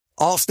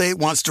Allstate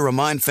wants to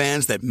remind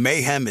fans that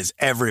mayhem is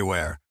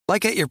everywhere,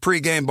 like at your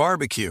pregame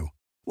barbecue.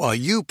 While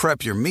you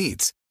prep your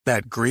meats,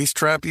 that grease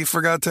trap you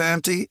forgot to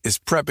empty is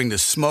prepping to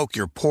smoke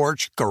your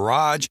porch,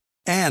 garage,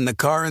 and the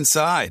car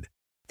inside.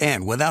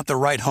 And without the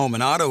right home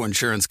and auto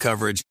insurance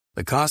coverage,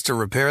 the cost to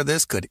repair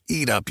this could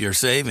eat up your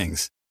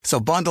savings. So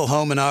bundle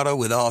home and auto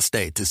with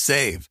Allstate to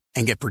save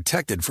and get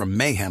protected from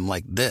mayhem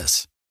like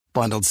this.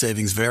 Bundled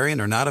savings vary and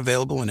are not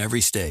available in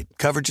every state.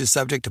 Coverage is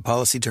subject to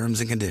policy terms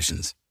and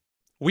conditions.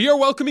 We are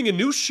welcoming a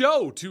new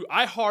show to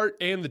iHeart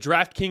and the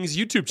DraftKings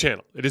YouTube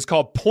channel. It is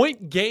called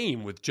Point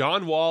Game with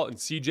John Wall and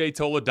CJ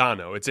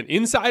Toledano. It's an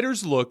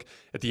insider's look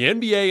at the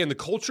NBA and the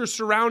culture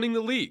surrounding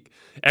the league.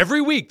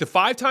 Every week, the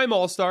five-time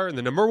All-Star and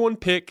the number one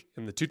pick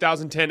in the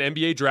 2010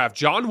 NBA draft,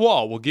 John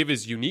Wall, will give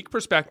his unique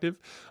perspective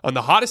on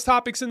the hottest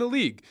topics in the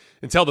league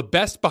and tell the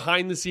best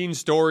behind-the-scenes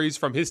stories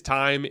from his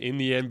time in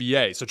the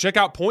NBA. So check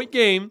out Point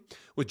Game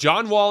with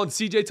John Wall and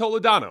CJ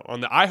Toledano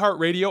on the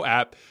iHeartRadio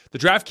app, the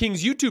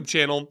DraftKings YouTube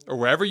channel, or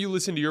wherever you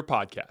listen to your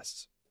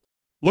podcasts.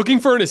 Looking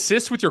for an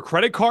assist with your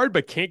credit card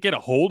but can't get a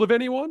hold of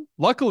anyone?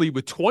 Luckily,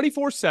 with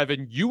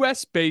 24/7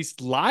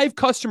 U.S.-based live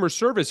customer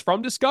service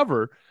from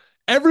Discover,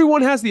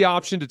 everyone has the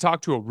option to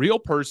talk to a real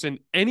person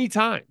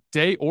anytime,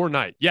 day or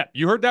night. Yeah,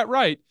 you heard that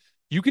right.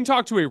 You can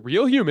talk to a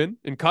real human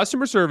in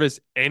customer service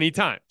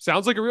anytime.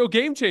 Sounds like a real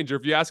game changer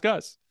if you ask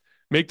us.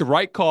 Make the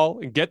right call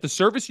and get the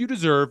service you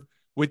deserve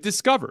with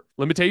Discover.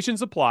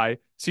 Limitations apply.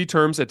 See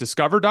terms at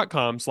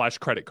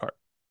discover.com/creditcard.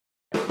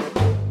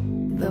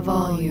 The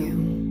Volume.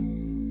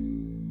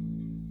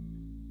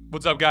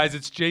 What's up, guys?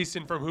 It's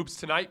Jason from Hoops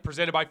Tonight,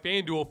 presented by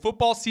FanDuel.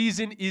 Football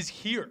season is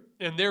here,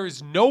 and there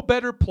is no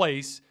better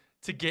place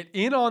to get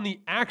in on the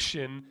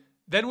action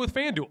than with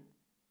FanDuel.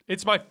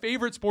 It's my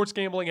favorite sports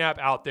gambling app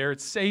out there.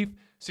 It's safe,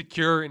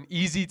 secure, and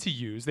easy to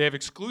use. They have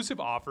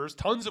exclusive offers,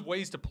 tons of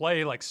ways to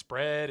play like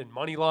spread and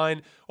money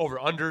line,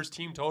 over-unders,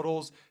 team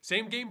totals,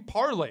 same-game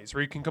parlays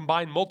where you can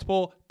combine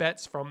multiple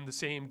bets from the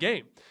same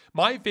game.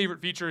 My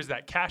favorite feature is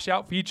that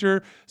cash-out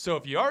feature. So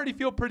if you already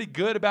feel pretty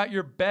good about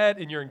your bet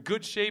and you're in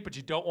good shape but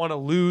you don't want to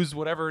lose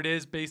whatever it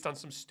is based on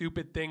some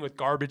stupid thing with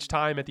garbage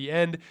time at the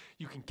end,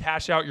 you can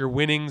cash out your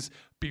winnings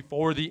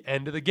before the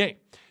end of the game.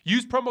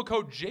 Use promo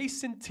code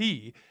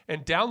JASONT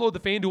and download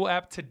the FanDuel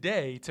app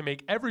today to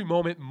make every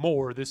moment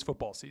more this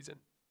football season.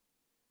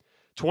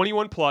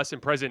 21 plus and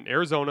present in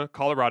Arizona,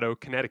 Colorado,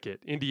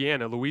 Connecticut,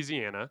 Indiana,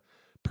 Louisiana,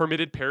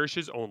 permitted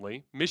parishes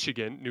only,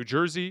 Michigan, New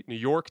Jersey, New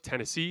York,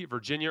 Tennessee,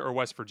 Virginia, or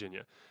West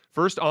Virginia.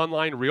 First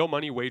online real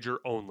money wager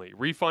only.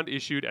 Refund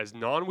issued as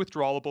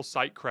non-withdrawable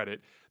site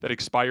credit that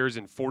expires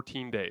in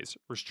 14 days.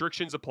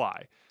 Restrictions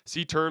apply.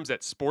 See terms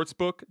at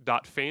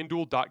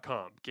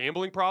sportsbook.fanduel.com.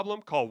 Gambling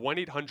problem? Call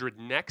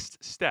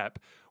 1-800-NEXT-STEP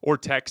or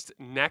text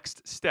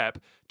NEXT STEP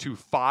to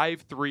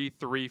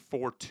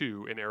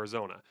 53342 in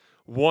Arizona.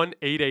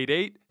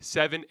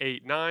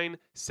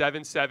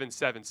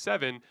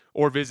 1-888-789-7777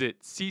 or visit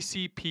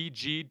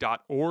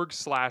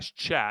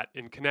ccpg.org/chat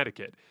in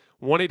Connecticut.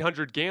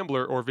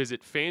 1-800-GAMBLER or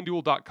visit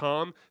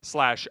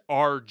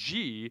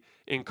fanduel.com/RG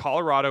in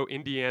Colorado,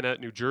 Indiana,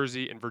 New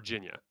Jersey, and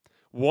Virginia.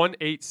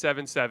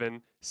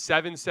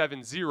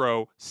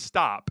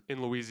 1-877-770-STOP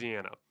in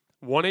Louisiana.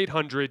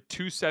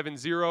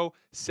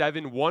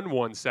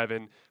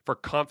 1-800-270-7117 for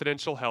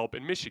confidential help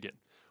in Michigan.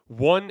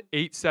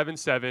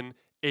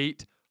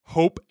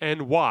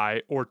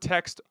 1-877-8-HOPE-NY or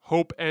text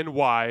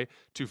HOPE-NY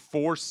to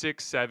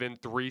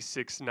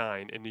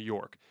 467-369 in New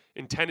York.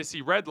 In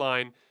Tennessee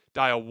Redline,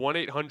 dial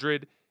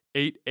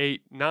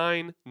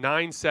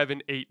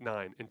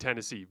 1-800-889-9789 in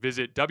Tennessee.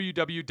 Visit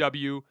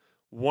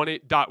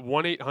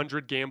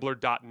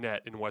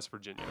www.1800gambler.net in West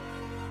Virginia.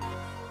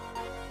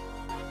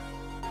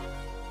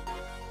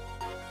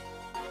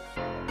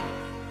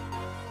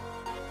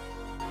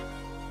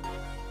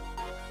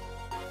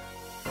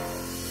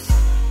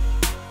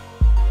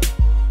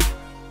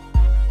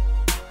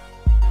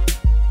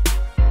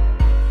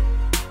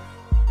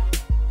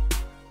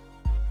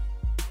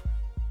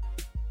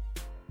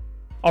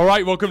 All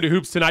right, welcome to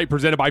Hoops Tonight,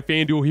 presented by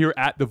FanDuel here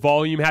at The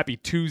Volume. Happy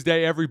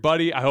Tuesday,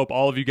 everybody. I hope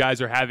all of you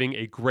guys are having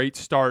a great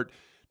start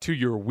to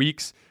your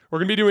weeks. We're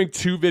going to be doing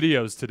two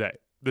videos today.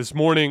 This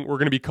morning, we're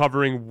going to be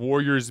covering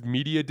Warriors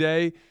Media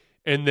Day,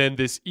 and then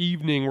this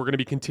evening, we're going to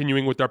be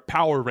continuing with our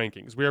power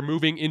rankings. We are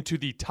moving into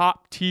the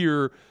top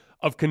tier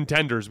of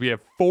contenders. We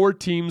have 4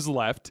 teams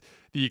left: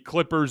 the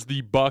Clippers,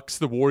 the Bucks,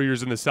 the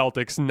Warriors, and the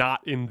Celtics,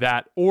 not in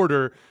that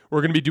order.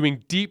 We're going to be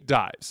doing deep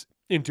dives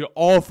into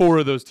all 4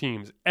 of those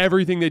teams,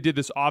 everything they did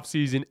this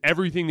offseason,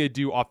 everything they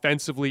do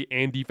offensively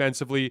and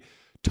defensively.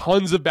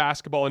 Tons of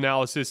basketball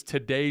analysis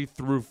today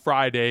through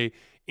Friday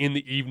in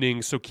the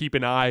evening, so keep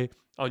an eye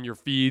on your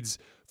feeds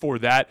for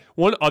that.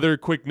 One other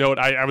quick note,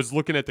 I was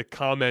looking at the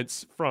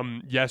comments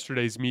from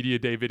yesterday's Media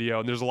Day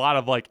video, and there's a lot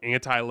of like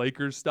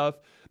anti-Lakers stuff.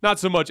 Not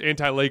so much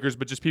anti-Lakers,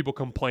 but just people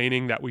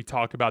complaining that we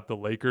talk about the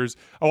Lakers.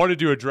 I wanted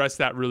to address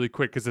that really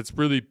quick because it's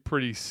really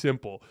pretty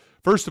simple.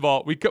 First of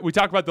all, we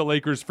talk about the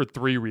Lakers for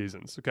 3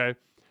 reasons, okay?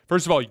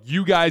 First of all,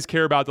 you guys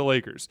care about the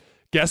Lakers.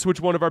 Guess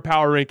which one of our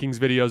Power Rankings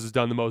videos has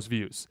done the most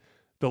views?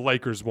 The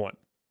Lakers one.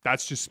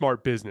 That's just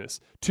smart business.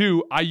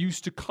 2, I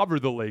used to cover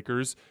the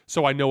Lakers,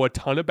 so I know a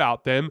ton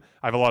about them.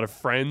 I have a lot of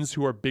friends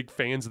who are big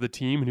fans of the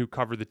team and who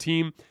cover the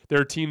team.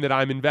 They're a team that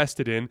I'm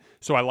invested in,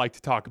 so I like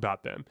to talk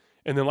about them.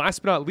 And then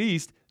last but not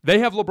least, they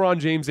have LeBron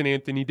James and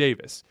Anthony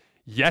Davis.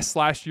 Yes,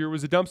 last year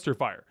was a dumpster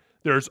fire.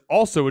 There's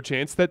also a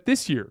chance that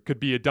this year could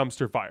be a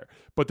dumpster fire.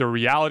 But the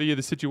reality of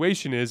the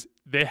situation is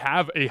they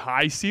have a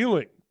high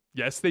ceiling.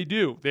 Yes, they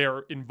do. They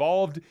are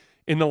involved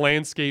in the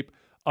landscape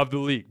of the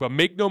league. But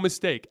make no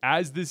mistake,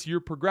 as this year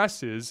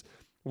progresses,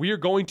 we are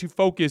going to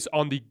focus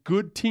on the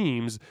good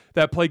teams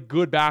that play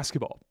good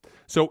basketball.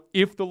 So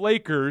if the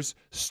Lakers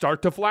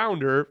start to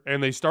flounder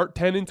and they start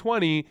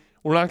 10-20,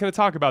 we're not going to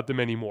talk about them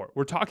anymore.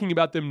 We're talking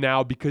about them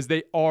now because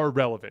they are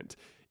relevant.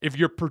 If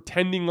you're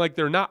pretending like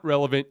they're not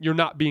relevant, you're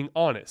not being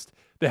honest.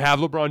 They have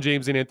LeBron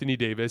James and Anthony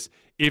Davis.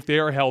 If they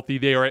are healthy,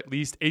 they are at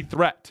least a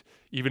threat.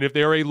 Even if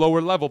they are a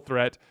lower level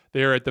threat,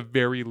 they are at the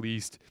very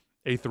least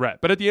a threat.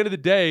 But at the end of the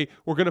day,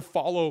 we're going to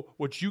follow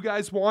what you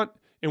guys want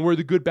and where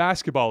the good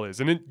basketball is.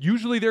 And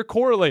usually they're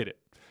correlated.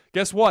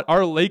 Guess what?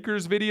 Our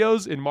Lakers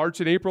videos in March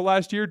and April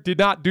last year did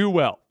not do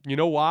well. You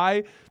know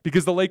why?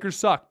 Because the Lakers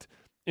sucked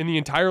and the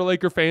entire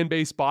Laker fan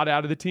base bought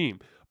out of the team.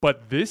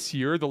 But this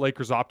year, the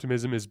Lakers'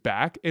 optimism is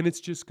back, and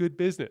it's just good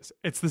business.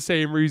 It's the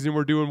same reason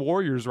we're doing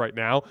Warriors right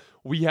now.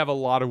 We have a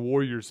lot of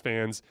Warriors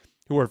fans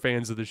who are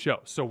fans of the show.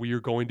 So we are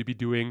going to be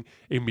doing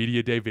a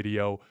Media Day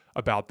video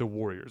about the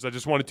Warriors. I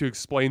just wanted to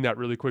explain that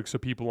really quick so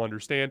people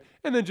understand.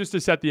 And then just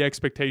to set the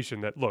expectation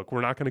that, look,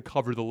 we're not going to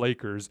cover the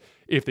Lakers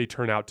if they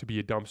turn out to be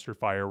a dumpster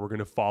fire. We're going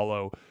to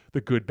follow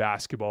the good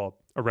basketball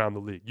around the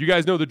league. You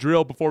guys know the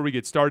drill. Before we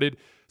get started,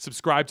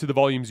 subscribe to the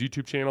Volumes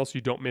YouTube channel so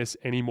you don't miss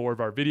any more of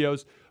our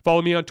videos.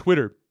 Follow me on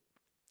Twitter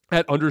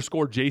at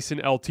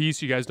 _JasonLT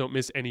so you guys don't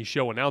miss any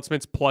show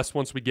announcements. Plus,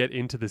 once we get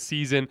into the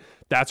season,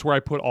 that's where I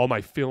put all my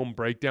film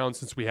breakdowns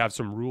since we have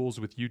some rules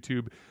with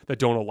YouTube that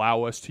don't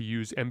allow us to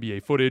use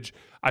NBA footage.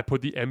 I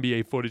put the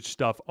NBA footage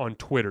stuff on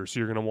Twitter, so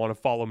you're going to want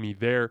to follow me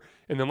there.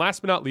 And then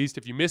last but not least,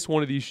 if you miss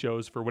one of these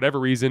shows for whatever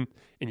reason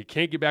and you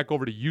can't get back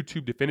over to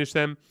YouTube to finish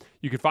them,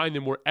 you can find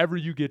them wherever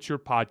you get your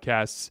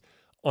podcasts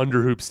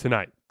under Hoops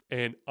Tonight.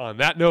 And on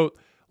that note,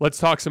 let's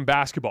talk some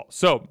basketball.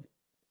 So,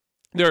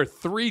 there are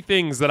 3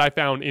 things that I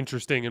found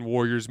interesting in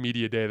Warriors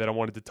Media Day that I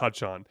wanted to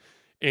touch on.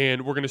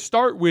 And we're going to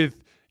start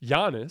with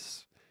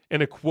Giannis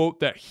and a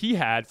quote that he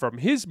had from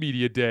his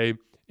Media Day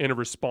and a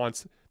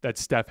response that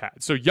Steph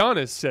had. So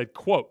Giannis said,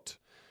 quote,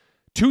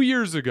 2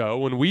 years ago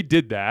when we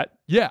did that,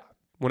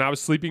 when I was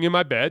sleeping in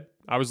my bed,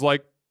 I was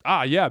like,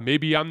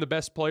 maybe I'm the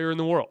best player in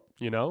the world,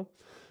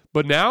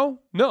 But now,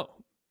 no.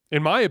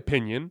 In my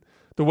opinion,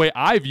 the way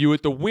I view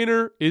it, the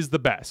winner is the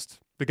best.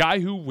 The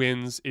guy who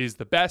wins is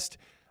the best.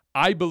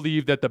 I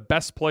believe that the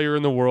best player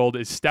in the world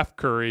is Steph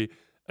Curry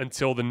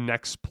until the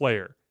next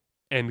player,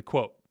 end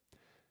quote.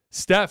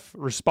 Steph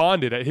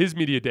responded at his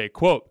Media Day,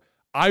 quote,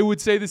 I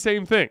would say the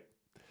same thing.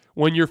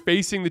 When you're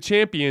facing the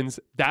champions,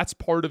 that's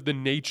part of the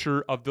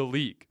nature of the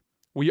league.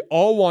 We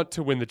all want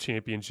to win the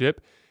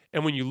championship.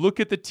 And when you look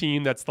at the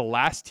team that's the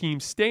last team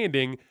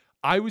standing,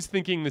 I was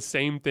thinking the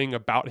same thing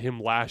about him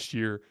last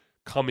year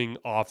coming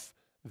off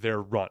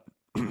their run.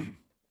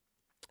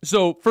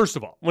 So first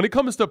of all, when it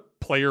comes to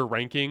player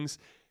rankings,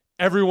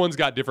 everyone's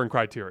got different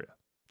criteria.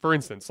 For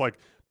instance, like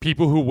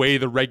people who weigh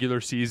the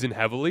regular season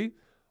heavily,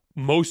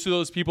 most of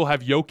those people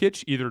have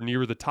Jokic either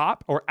near the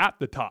top or at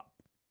the top,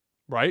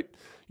 right?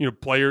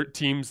 Player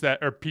teams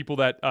that are people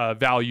that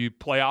value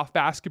playoff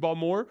basketball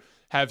more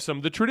have some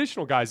of the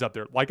traditional guys up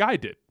there, like I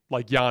did,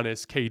 like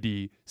Giannis,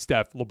 KD,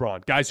 Steph,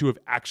 LeBron, guys who have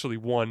actually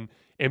won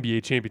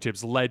NBA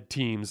championships, led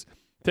teams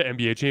to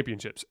NBA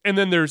championships. And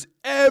then there's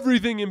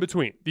everything in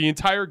between, the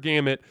entire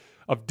gamut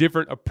of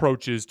different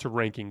approaches to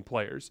ranking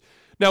players.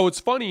 Now, what's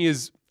funny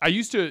is I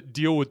used to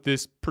deal with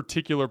this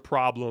particular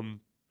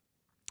problem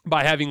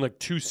by having like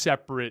 2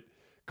 separate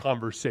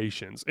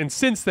conversations. And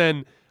since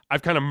then,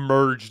 I've kind of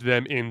merged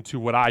them into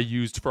what I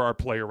used for our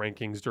player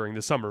rankings during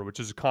the summer, which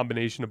is a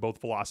combination of both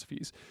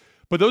philosophies.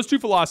 But those 2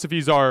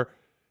 philosophies are,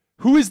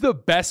 who is the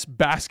best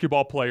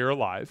basketball player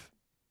alive?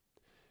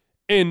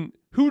 And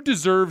who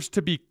deserves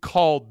to be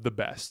called the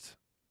best?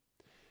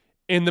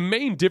 And the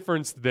main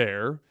difference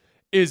there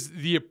is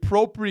the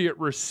appropriate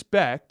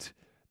respect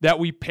that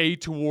we pay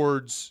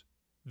towards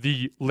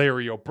the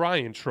Larry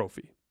O'Brien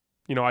trophy.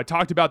 I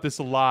talked about this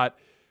a lot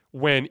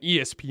when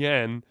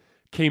ESPN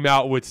came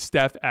out with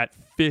Steph at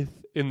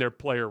 5th in their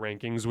player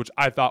rankings, which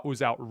I thought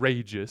was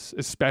outrageous,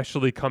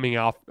 especially coming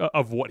off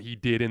of what he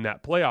did in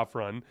that playoff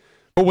run.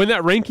 But when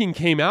that ranking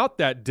came out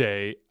that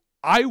day,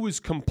 I was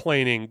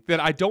complaining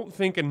that I don't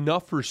think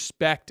enough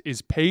respect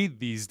is paid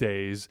these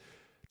days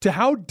to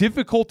how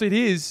difficult it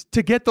is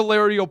to get the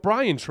Larry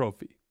O'Brien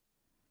trophy.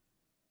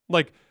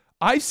 Like,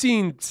 I've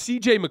seen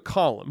CJ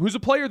McCollum, who's a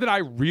player that I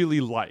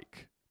really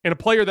like, and a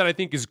player that I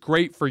think is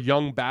great for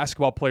young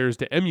basketball players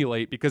to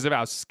emulate because of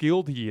how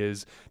skilled he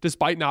is,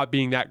 despite not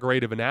being that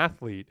great of an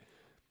athlete.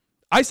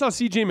 I saw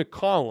CJ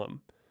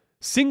McCollum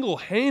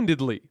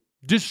single-handedly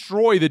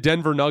destroy the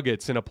Denver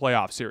Nuggets in a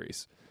playoff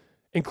series.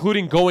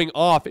 including going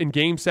off in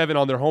Game 7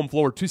 on their home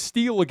floor to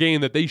steal a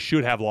game that they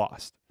should have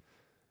lost.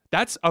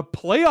 That's a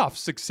playoff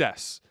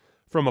success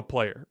from a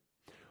player.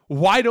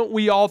 Why don't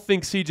we all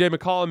think CJ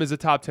McCollum is a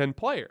top 10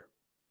 player?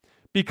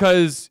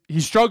 Because he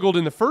struggled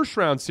in the first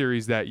round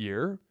series that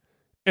year,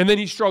 and then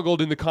he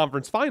struggled in the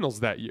conference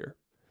finals that year.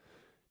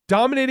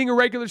 Dominating a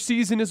regular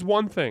season is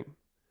one thing.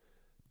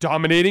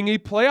 Dominating a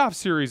playoff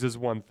series is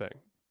one thing.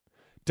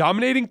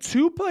 Dominating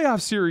 2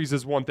 playoff series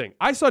is one thing.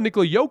 I saw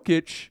Nikola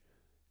Jokic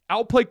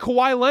outplay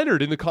Kawhi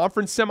Leonard in the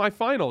conference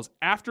semifinals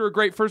after a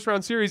great first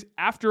round series,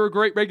 after a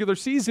great regular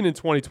season in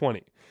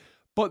 2020.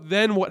 But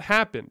then what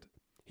happened?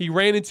 He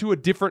ran into a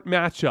different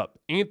matchup.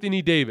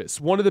 Anthony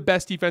Davis, one of the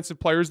best defensive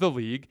players in the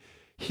league.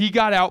 He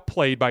got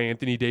outplayed by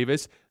Anthony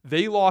Davis.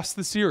 They lost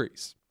the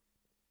series.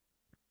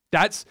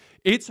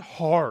 It's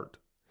hard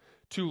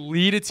to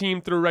lead a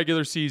team through a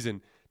regular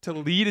season, to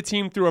lead a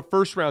team through a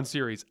first round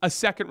series, a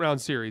second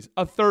round series,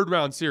 a third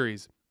round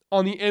series,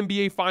 on the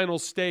NBA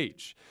Finals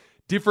stage.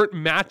 Different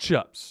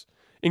matchups,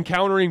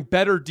 encountering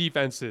better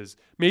defenses,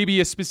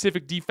 maybe a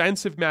specific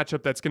defensive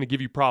matchup that's going to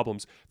give you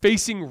problems,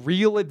 facing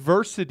real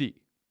adversity.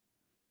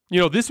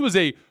 This was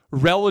a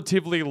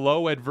relatively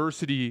low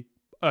adversity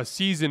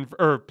season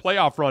or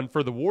playoff run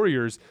for the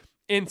Warriors,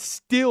 and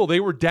still they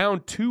were down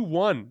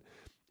 2-1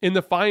 in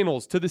the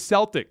finals to the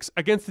Celtics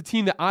against a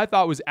team that I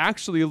thought was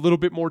actually a little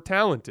bit more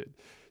talented.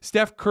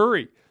 Steph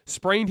Curry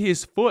sprained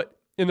his foot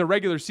in the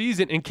regular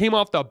season and came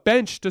off the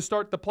bench to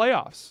start the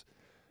playoffs.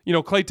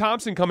 Klay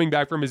Thompson coming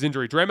back from his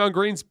injury. Draymond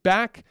Green's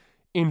back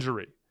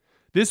injury.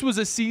 This was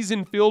a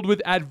season filled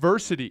with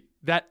adversity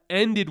that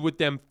ended with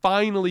them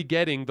finally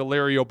getting the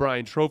Larry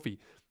O'Brien trophy.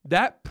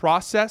 That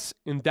process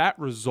and that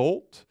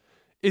result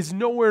is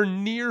nowhere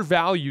near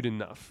valued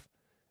enough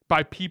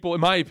by people,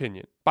 in my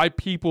opinion, by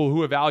people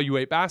who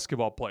evaluate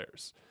basketball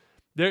players.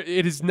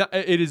 It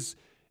is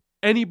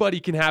anybody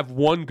can have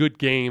one good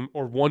game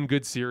or one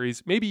good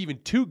series, maybe even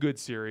 2 good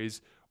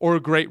series, or a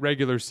great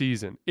regular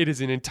season. It is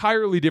an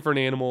entirely different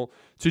animal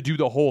to do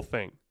the whole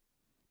thing.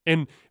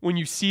 And when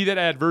you see that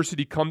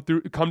adversity come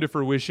to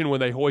fruition when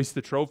they hoist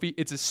the trophy,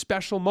 it's a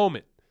special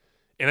moment.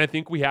 And I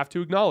think we have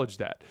to acknowledge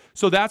that.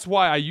 So that's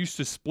why I used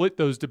to split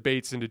those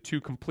debates into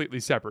 2 completely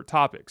separate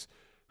topics.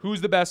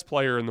 Who's the best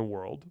player in the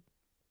world?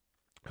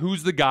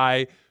 Who's the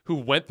guy who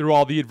went through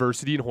all the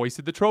adversity and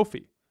hoisted the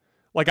trophy?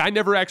 Like, I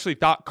never actually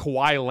thought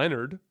Kawhi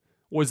Leonard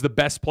was the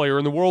best player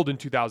in the world in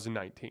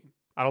 2019.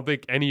 I don't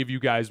think any of you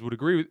guys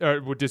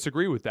would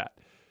disagree with that.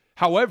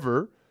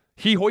 However,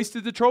 he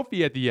hoisted the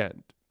trophy at the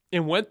end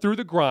and went through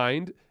the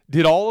grind,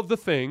 did all of the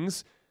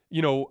things,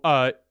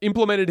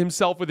 implemented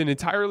himself with an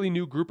entirely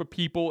new group of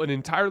people, an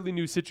entirely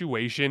new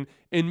situation,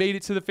 and made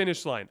it to the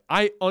finish line.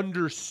 I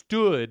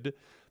understood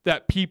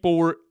that people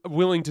were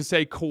willing to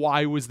say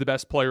Kawhi was the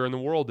best player in the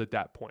world at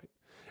that point.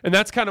 And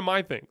that's kind of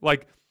my thing.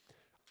 Like,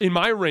 in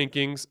my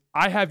rankings,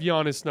 I have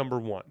Giannis number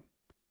 1.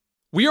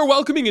 We are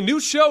welcoming a new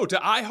show to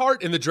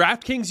iHeart and the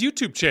DraftKings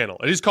YouTube channel.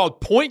 It is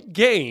called Point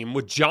Game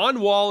with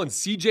John Wall and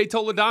CJ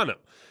Toledano.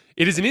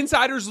 It is an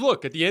insider's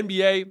look at the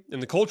NBA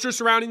and the culture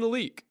surrounding the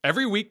league.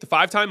 Every week, the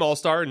 5-time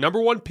All-Star and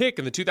number 1 pick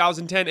in the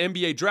 2010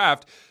 NBA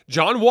Draft,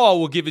 John Wall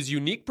will give his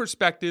unique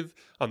perspective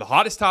on the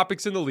hottest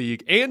topics in the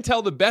league and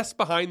tell the best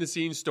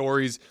behind-the-scenes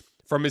stories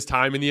from his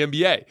time in the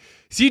NBA.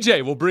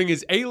 CJ will bring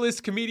his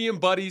A-list comedian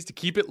buddies to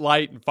keep it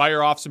light and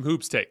fire off some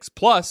hoops takes.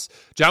 Plus,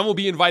 John will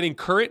be inviting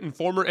current and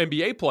former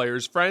NBA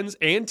players, friends,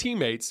 and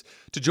teammates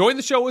to join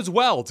the show as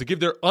well to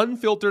give their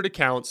unfiltered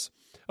accounts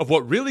of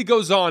what really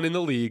goes on in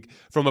the league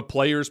from a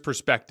player's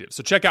perspective.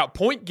 So check out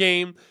Point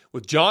Game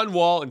with John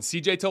Wall and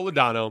CJ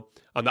Toledano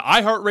on the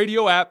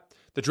iHeartRadio app,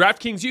 the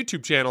DraftKings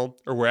YouTube channel,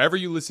 or wherever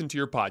you listen to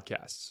your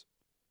podcasts.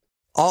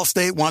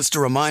 Allstate wants to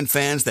remind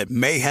fans that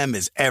mayhem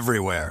is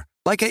everywhere,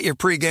 like at your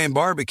pregame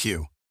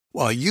barbecue.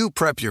 While you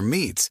prep your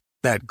meats,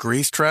 that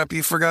grease trap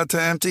you forgot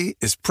to empty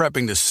is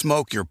prepping to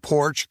smoke your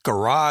porch,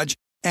 garage,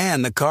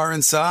 and the car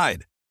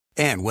inside.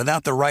 And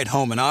without the right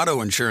home and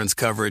auto insurance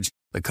coverage,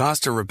 the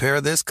cost to repair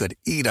this could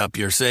eat up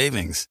your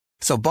savings.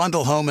 So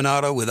bundle home and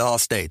auto with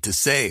Allstate to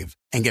save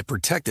and get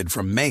protected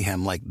from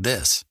mayhem like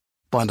this.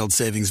 Bundled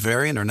savings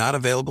vary and are not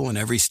available in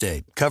every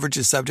state. Coverage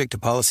is subject to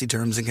policy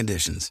terms and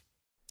conditions.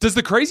 Does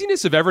the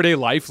craziness of everyday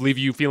life leave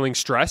you feeling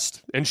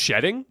stressed and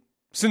shedding?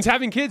 Since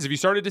having kids, have you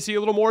started to see a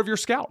little more of your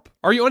scalp?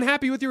 Are you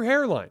unhappy with your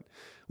hairline?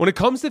 When it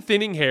comes to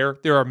thinning hair,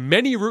 there are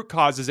many root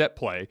causes at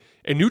play,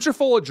 and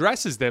Nutrafol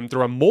addresses them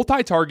through a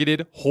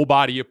multi-targeted,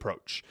 whole-body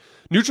approach.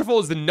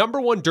 Nutrafol is the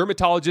 #1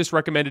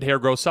 dermatologist-recommended hair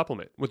growth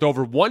supplement, with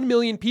over 1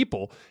 million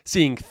people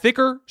seeing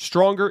thicker,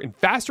 stronger, and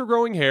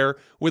faster-growing hair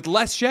with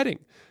less shedding.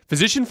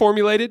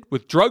 Physician-formulated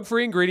with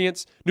drug-free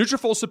ingredients,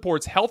 Nutrafol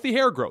supports healthy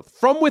hair growth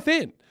from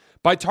within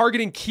by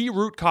targeting key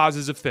root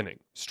causes of thinning: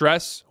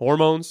 stress,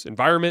 hormones,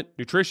 environment,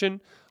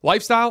 nutrition,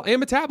 lifestyle, and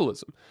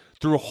metabolism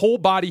through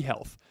whole-body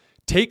health.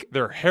 Take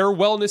their hair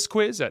wellness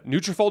quiz at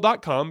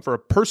Nutrafol.com for a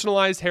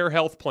personalized hair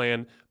health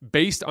plan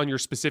based on your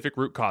specific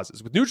root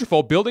causes. With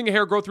Nutrafol, building a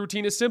hair growth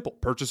routine is simple.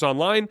 Purchase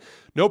online,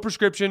 no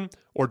prescription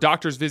or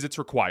doctor's visits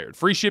required.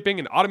 Free shipping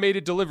and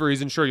automated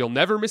deliveries ensure you'll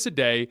never miss a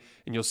day,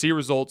 and you'll see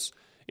results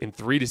in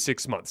 3 to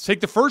 6 months.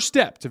 Take the first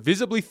step to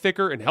visibly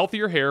thicker and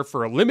healthier hair.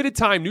 For a limited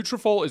time,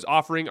 Nutrafol is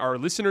offering our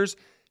listeners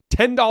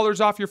 $10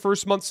 off your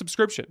first month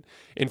subscription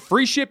and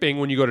free shipping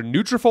when you go to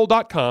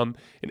Nutrafol.com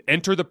and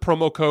enter the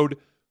promo code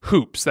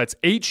HOOPS. That's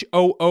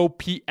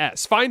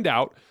HOOPS. Find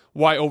out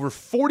why over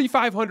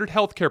 4,500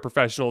 healthcare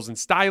professionals and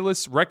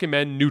stylists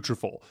recommend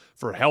Nutrafol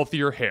for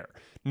healthier hair.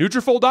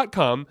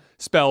 Nutrafol.com,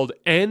 spelled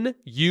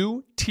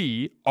Nutrafol.com,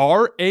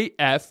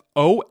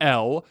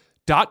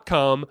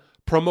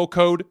 promo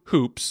code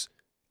HOOPS,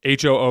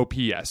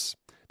 HOOPS.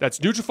 That's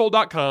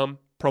Nutrafol.com,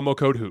 promo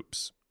code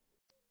HOOPS.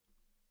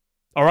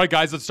 All right,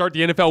 guys, let's start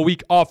the NFL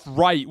week off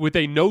right with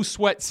a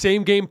no-sweat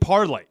same-game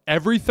parlay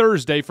every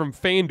Thursday from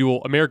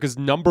FanDuel, America's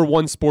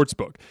 #1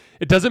 sportsbook.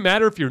 It doesn't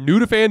matter if you're new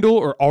to FanDuel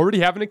or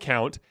already have an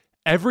account.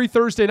 Every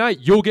Thursday night,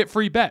 you'll get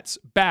free bets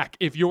back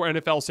if your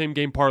NFL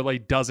same-game parlay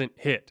doesn't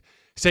hit.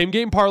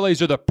 Same-game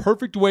parlays are the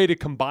perfect way to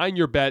combine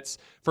your bets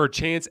for a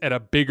chance at a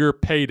bigger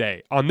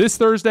payday. On this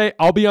Thursday,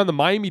 I'll be on the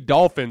Miami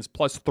Dolphins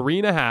plus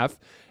 3.5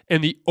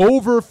 and the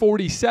over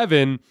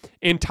 47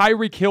 and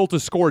Tyreek Hill to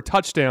score a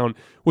touchdown,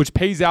 which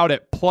pays out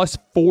at plus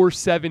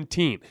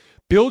 417.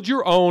 Build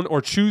your own or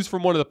choose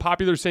from one of the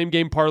popular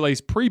same-game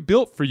parlays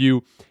pre-built for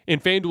you in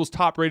FanDuel's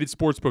top-rated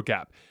sportsbook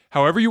app.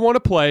 However you want to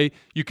play,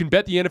 you can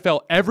bet the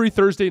NFL every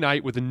Thursday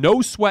night with a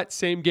no-sweat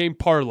same-game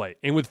parlay.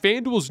 And with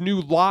FanDuel's new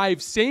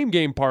live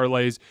same-game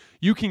parlays,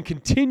 you can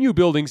continue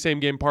building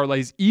same-game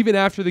parlays even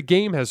after the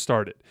game has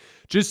started.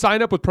 Just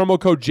sign up with promo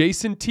code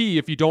JASONT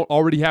if you don't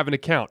already have an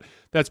account.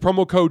 That's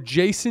promo code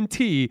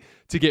JASONT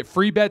to get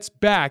free bets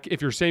back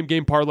if your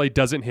same-game parlay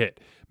doesn't hit.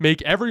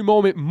 Make every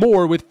moment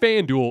more with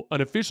FanDuel,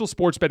 an official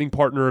sports betting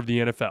partner of the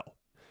NFL.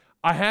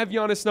 I have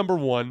Giannis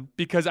 #1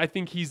 because I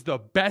think he's the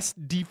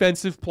best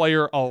defensive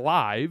player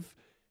alive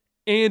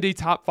and a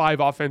top 5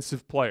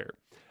 offensive player.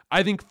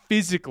 I think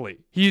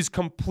physically he is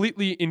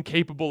completely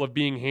incapable of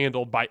being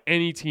handled by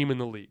any team in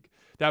the league.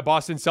 That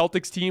Boston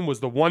Celtics team was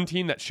the one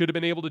team that should have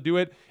been able to do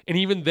it, and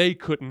even they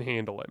couldn't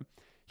handle him.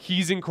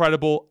 He's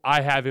incredible.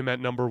 I have him at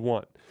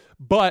 #1.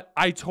 But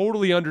I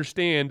totally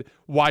understand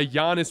why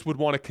Giannis would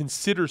want to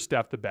consider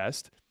Steph the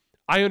best.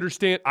 I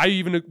understand. I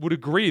even would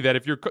agree that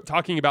if you're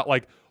talking about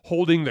like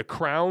holding the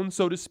crown,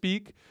 so to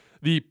speak,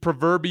 the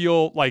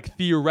proverbial like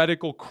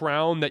theoretical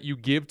crown that you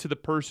give to the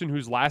person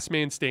who's last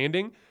man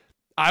standing,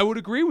 I would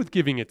agree with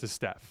giving it to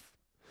Steph.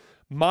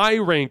 My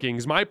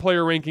rankings, my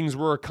player rankings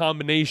were a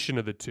combination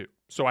of the two.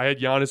 So I had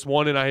Giannis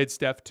 1 and I had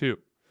Steph 2.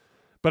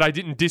 But I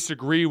didn't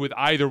disagree with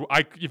either.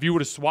 If you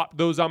would have swapped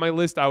those on my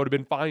list, I would have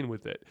been fine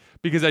with it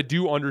because I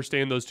do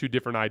understand those two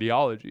different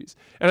ideologies.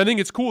 And I think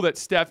it's cool that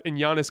Steph and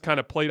Giannis kind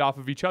of played off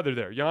of each other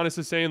there. Giannis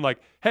is saying like,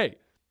 hey,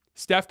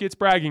 Steph gets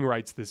bragging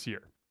rights this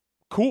year.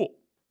 Cool.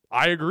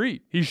 I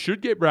agree. He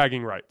should get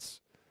bragging rights.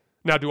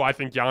 Now, do I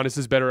think Giannis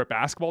is better at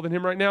basketball than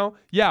him right now?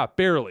 Yeah,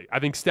 barely. I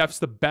think Steph's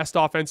the best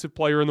offensive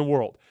player in the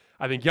world.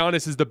 I think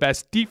Giannis is the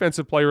best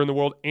defensive player in the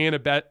world and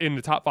in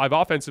the top 5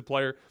 offensive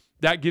player.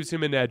 That gives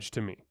him an edge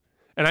to me.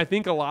 And I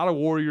think a lot of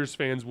Warriors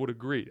fans would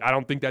agree. I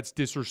don't think that's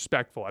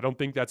disrespectful. I don't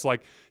think that's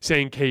like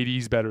saying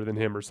KD's better than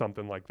him or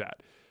something like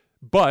that.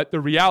 But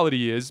the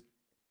reality is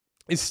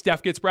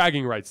Steph gets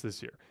bragging rights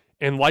this year.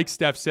 And like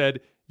Steph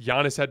said,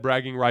 Giannis had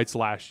bragging rights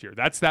last year.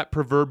 That's that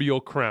proverbial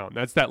crown.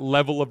 That's that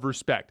level of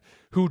respect.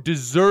 Who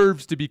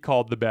deserves to be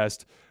called the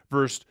best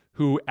versus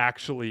who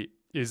actually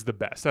is the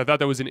best. I thought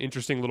that was an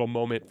interesting little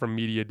moment from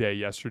Media Day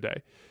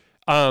yesterday.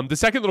 The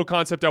second little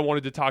concept I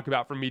wanted to talk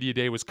about from Media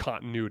Day was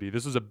continuity.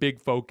 This was a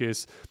big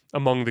focus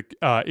among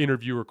the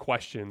interviewer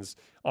questions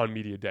on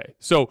Media Day.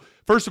 So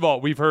first of all,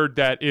 we've heard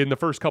that in the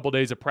first couple of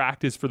days of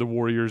practice for the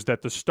Warriors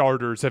that the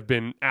starters have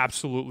been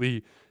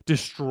absolutely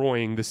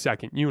destroying the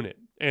second unit.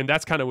 And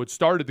that's kind of what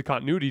started the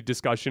continuity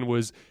discussion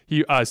was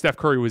Steph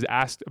Curry was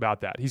asked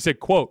about that. He said,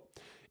 quote,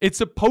 "It's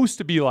supposed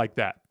to be like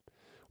that.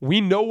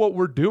 We know what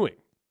we're doing.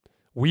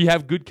 We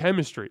have good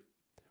chemistry.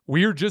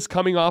 We're just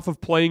coming off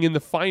of playing in the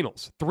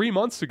finals 3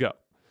 months ago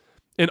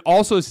and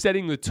also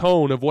setting the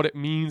tone of what it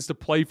means to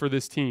play for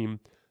this team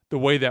the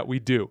way that we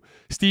do."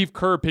 Steve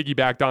Kerr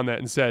piggybacked on that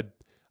and said,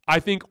 "I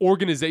think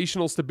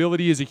organizational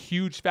stability is a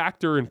huge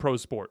factor in pro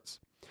sports.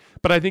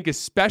 But I think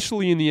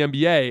especially in the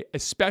NBA,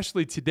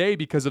 especially today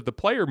because of the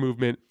player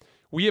movement,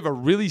 we have a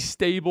really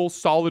stable,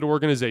 solid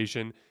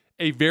organization,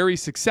 a very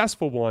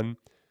successful one.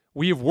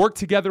 We have worked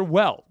together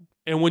well.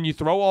 And when you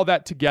throw all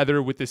that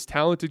together with this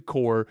talented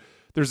core,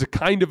 there's a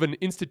kind of an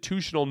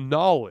institutional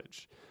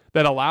knowledge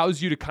that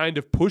allows you to kind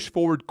of push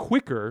forward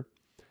quicker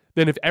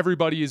than if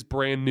everybody is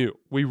brand new.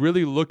 We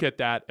really look at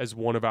that as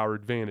one of our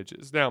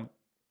advantages." Now,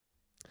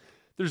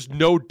 there's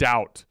no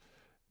doubt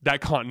that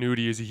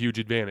continuity is a huge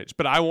advantage,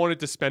 but I wanted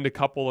to spend a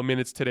couple of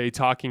minutes today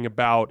talking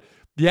about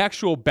the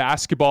actual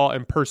basketball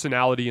and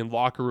personality and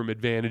locker room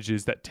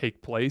advantages that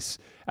take place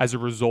as a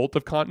result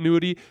of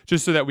continuity,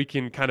 just so that we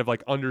can kind of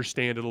like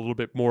understand it a little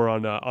bit more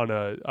on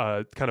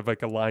a kind of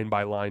like a line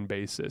by line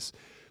basis.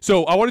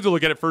 So I wanted to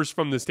look at it first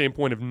from the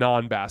standpoint of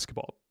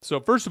non-basketball. So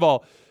first of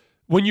all,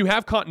 when you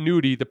have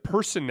continuity, the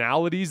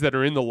personalities that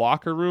are in the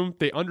locker room,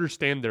 they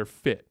understand their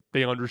fit.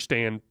 They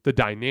understand the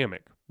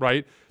dynamic,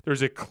 right?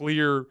 There's a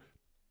clear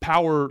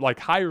power like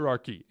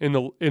hierarchy in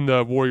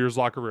the Warriors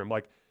locker room.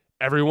 Like,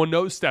 everyone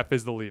knows Steph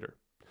is the leader.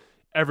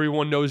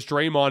 Everyone knows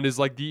Draymond is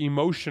like the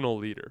emotional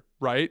leader,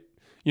 right?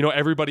 You know,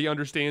 everybody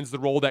understands the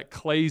role that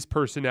Klay's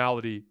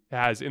personality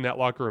has in that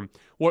locker room,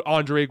 what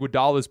Andre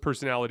Iguodala's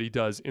personality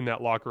does in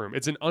that locker room.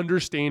 It's an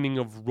understanding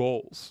of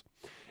roles.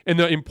 And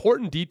the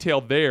important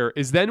detail there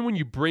is then when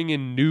you bring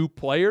in new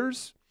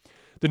players,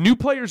 the new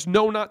players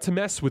know not to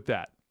mess with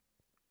that.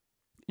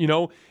 You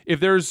know, if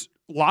there's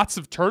lots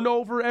of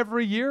turnover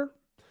every year,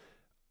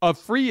 a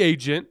free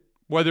agent,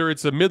 whether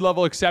it's a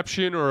mid-level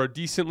exception or a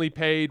decently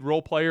paid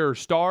role player or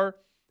star,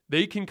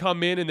 they can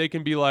come in and they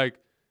can be like,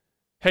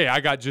 hey, I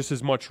got just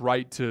as much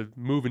right to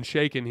move and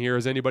shake in here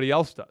as anybody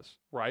else does,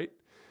 right?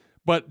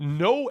 But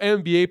no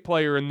NBA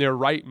player in their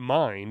right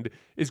mind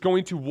is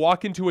going to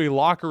walk into a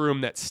locker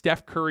room that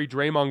Steph Curry,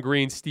 Draymond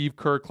Green, Steve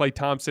Kerr, Klay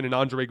Thompson, and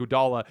Andre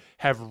Iguodala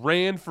have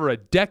ran for a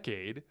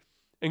decade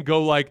and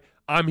go like,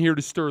 I'm here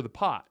to stir the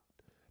pot.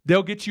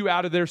 They'll get you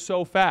out of there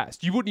so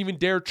fast. You wouldn't even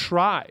dare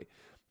try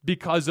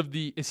because of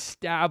the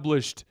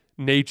established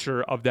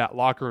nature of that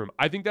locker room.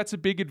 I think that's a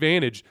big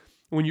advantage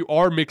when you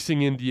are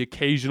mixing in the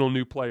occasional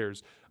new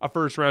players, a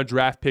first-round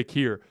draft pick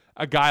here,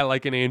 a guy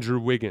like an Andrew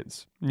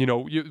Wiggins. You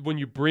know, when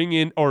you bring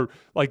in, or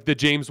like the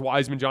James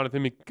Wiseman,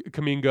 Jonathan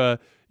Kuminga,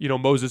 you know,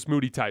 Moses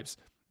Moody types,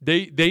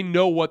 they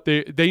know what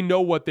they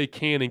know what they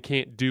can and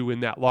can't do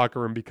in that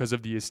locker room because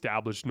of the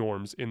established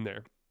norms in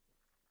there.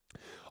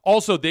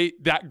 Also,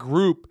 that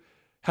group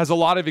has a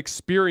lot of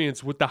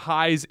experience with the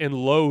highs and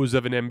lows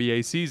of an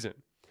NBA season.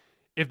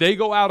 If they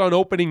go out on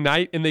opening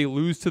night and they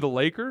lose to the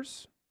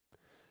Lakers,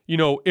 you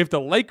know, if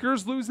the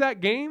Lakers lose that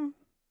game,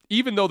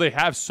 even though they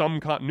have some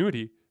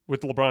continuity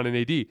with LeBron and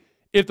AD,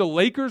 if the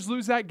Lakers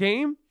lose that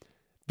game,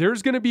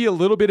 there's going to be a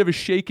little bit of a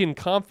shake in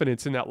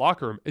confidence in that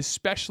locker room,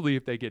 especially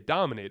if they get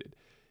dominated.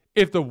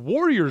 If the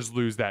Warriors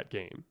lose that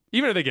game,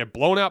 even if they get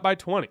blown out by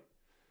 20,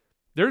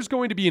 there's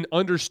going to be an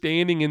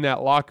understanding in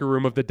that locker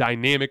room of the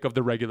dynamic of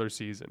the regular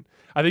season.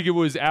 I think it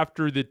was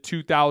after the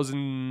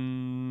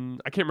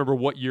I can't remember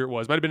what year it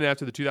was. Might have been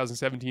after the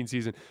 2017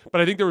 season.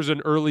 But I think there was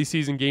an early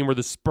season game where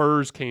the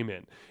Spurs came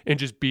in and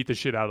just beat the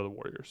shit out of the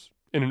Warriors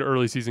in an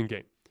early season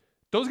game.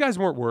 Those guys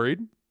weren't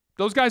worried.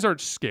 Those guys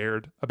aren't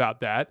scared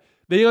about that.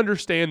 They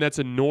understand that's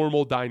a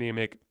normal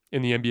dynamic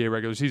in the NBA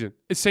regular season.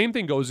 The same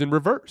thing goes in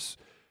reverse.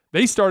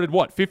 They started,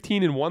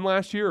 15-1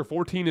 last year or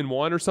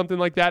 14-1 or something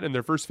like that in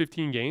their first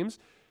 15 games.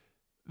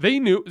 They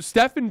knew,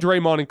 Steph and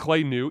Draymond and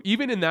Klay knew,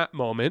 even in that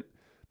moment,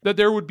 that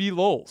there would be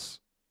lulls.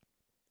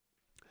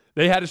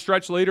 They had a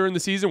stretch later in the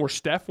season where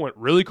Steph went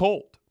really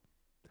cold.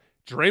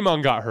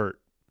 Draymond got hurt.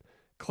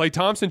 Klay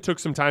Thompson took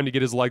some time to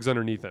get his legs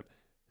underneath him.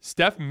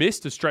 Steph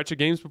missed a stretch of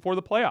games before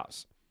the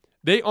playoffs.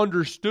 They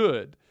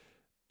understood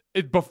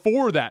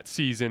before that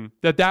season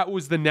that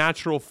was the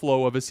natural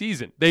flow of a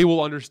season. They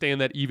will understand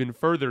that even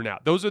further now.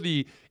 Those are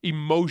the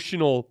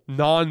emotional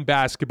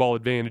non-basketball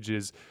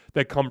advantages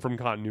that come from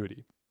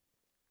continuity.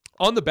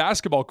 On the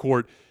basketball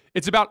court,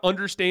 it's about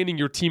understanding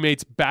your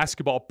teammates'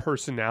 basketball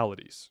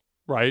personalities,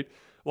 right?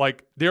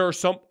 Like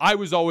I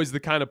was always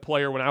the kind of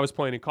player when I was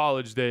playing in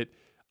college that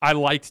I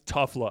liked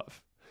tough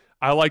love.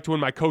 I liked when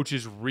my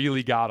coaches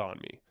really got on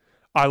me.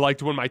 I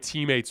liked when my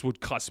teammates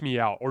would cuss me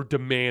out or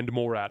demand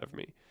more out of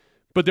me.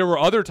 But there were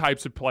other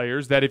types of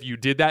players that if you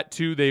did that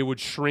too, they would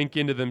shrink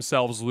into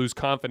themselves, lose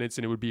confidence,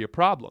 and it would be a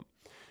problem.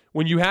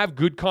 When you have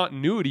good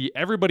continuity,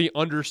 everybody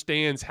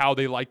understands how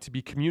they like to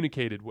be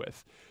communicated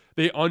with.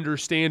 They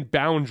understand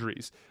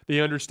boundaries. They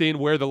understand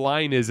where the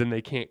line is and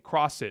they can't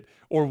cross it,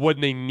 or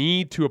when they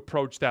need to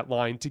approach that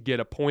line to get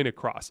a point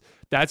across.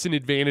 That's an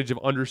advantage of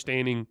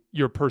understanding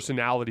your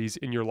personalities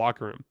in your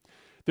locker room.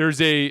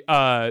 There's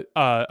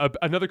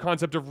another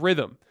concept of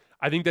rhythm.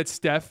 I think that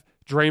Steph,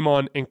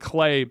 Draymond, and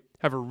Klay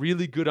have a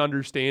really good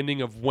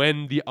understanding of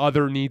when the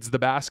other needs the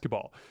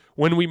basketball.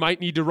 When we might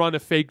need to run a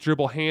fake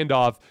dribble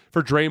handoff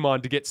for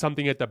Draymond to get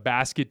something at the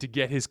basket to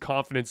get his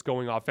confidence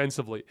going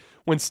offensively.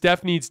 When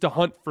Steph needs to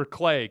hunt for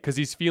Klay because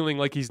he's feeling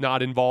like he's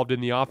not involved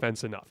in the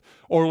offense enough.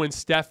 Or when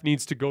Steph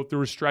needs to go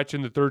through a stretch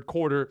in the third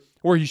quarter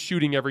where he's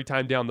shooting every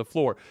time down the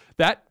floor.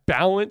 That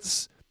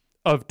balance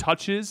of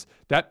touches,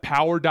 that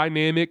power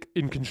dynamic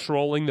in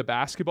controlling the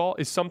basketball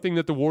is something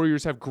that the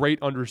Warriors have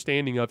great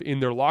understanding of in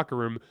their locker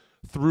room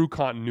through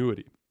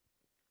continuity.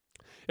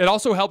 It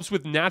also helps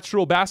with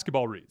natural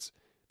basketball reads.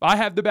 If I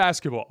have the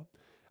basketball,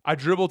 I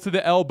dribble to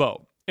the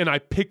elbow, and I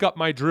pick up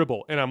my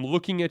dribble, and I'm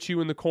looking at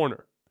you in the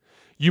corner.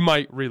 You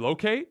might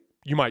relocate,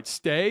 you might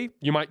stay,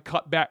 you might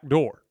cut back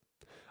door.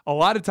 A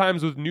lot of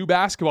times with new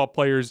basketball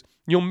players,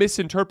 you'll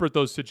misinterpret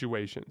those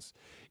situations.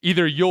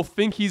 Either you'll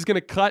think he's going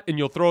to cut and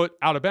you'll throw it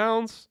out of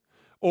bounds,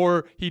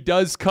 or he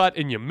does cut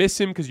and you miss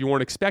him because you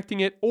weren't expecting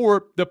it,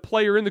 or the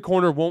player in the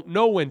corner won't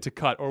know when to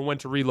cut or when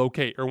to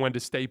relocate or when to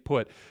stay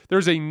put.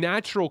 There's a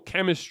natural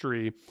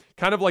chemistry,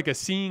 kind of like a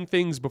seeing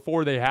things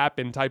before they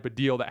happen type of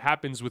deal that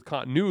happens with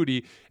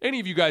continuity. Any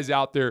of you guys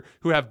out there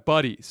who have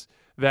buddies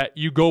that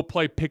you go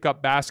play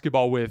pickup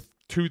basketball with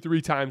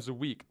 2-3 times a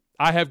week.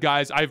 I have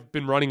guys, I've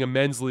been running a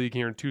men's league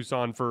here in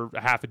Tucson for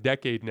half a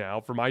decade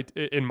now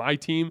in my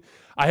team.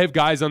 I have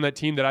guys on that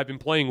team that I've been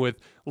playing with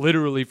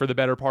literally for the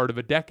better part of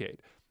a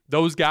decade.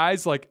 Those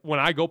guys, like when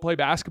I go play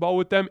basketball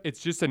with them, it's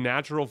just a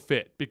natural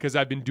fit because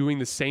I've been doing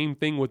the same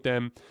thing with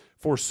them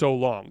for so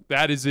long.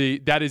 That is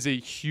a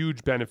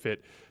huge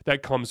benefit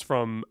that comes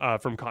from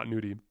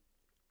continuity.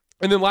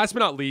 And then last but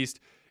not least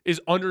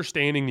is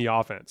understanding the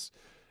offense.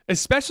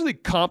 Especially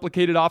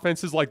complicated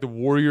offenses like the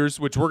Warriors,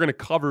 which we're going to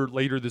cover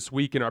later this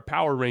week in our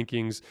power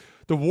rankings.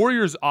 The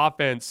Warriors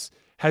offense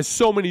has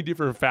so many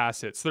different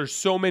facets. There's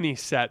so many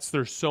sets.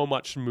 There's so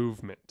much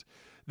movement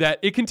that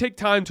it can take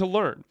time to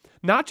learn.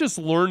 Not just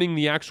learning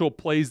the actual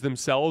plays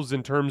themselves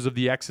in terms of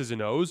the X's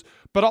and O's,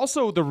 but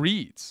also the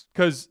reads,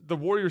 because the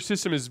Warrior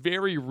system is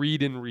very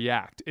read and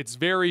react. It's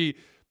very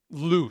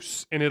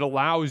loose, and it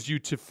allows you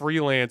to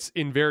freelance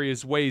in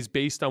various ways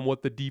based on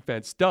what the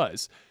defense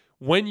does.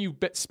 When you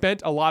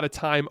spent a lot of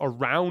time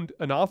around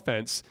an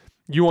offense,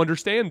 you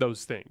understand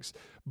those things.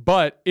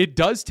 But it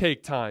does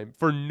take time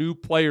for new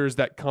players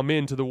that come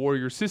into the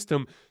Warrior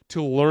system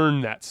to learn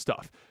that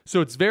stuff.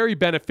 So it's very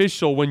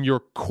beneficial when your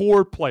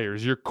core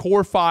players, your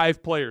core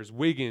 5 players,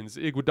 Wiggins,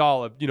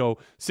 Iguodala,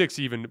 6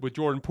 even with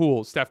Jordan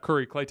Poole, Steph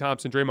Curry, Klay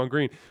Thompson, Draymond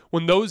Green,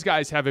 when those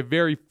guys have a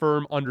very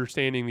firm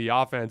understanding of the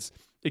offense,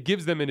 it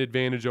gives them an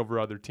advantage over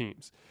other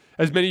teams.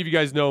 As many of you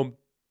guys know,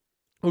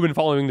 who've been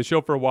following the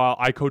show for a while,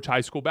 I coach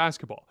high school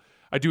basketball.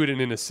 I do it in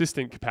an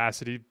assistant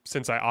capacity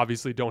since I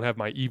obviously don't have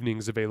my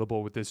evenings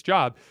available with this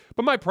job.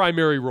 But my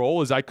primary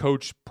role is I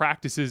coach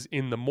practices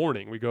in the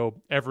morning. We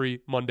go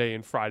every Monday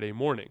and Friday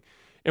morning.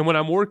 And when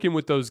I'm working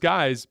with those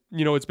guys,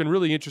 it's been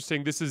really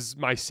interesting. This is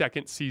my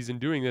second season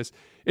doing this.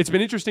 It's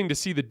been interesting to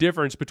see the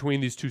difference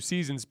between these 2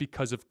 seasons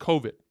because of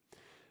COVID.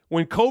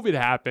 When COVID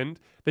happened,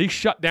 they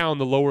shut down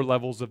the lower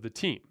levels of the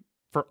team.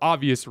 For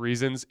obvious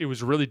reasons, it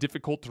was really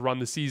difficult to run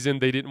the season.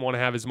 They didn't want to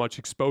have as much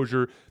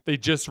exposure. They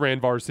just ran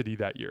varsity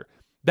that year.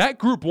 That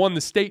group won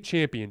the state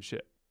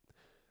championship,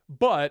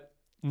 but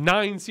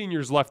 9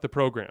 seniors left the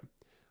program.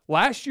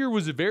 Last year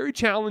was a very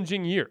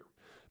challenging year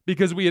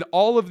because we had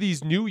all of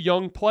these new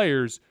young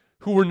players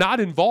who were not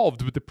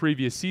involved with the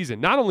previous season.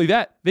 Not only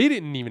that, they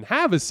didn't even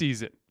have a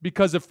season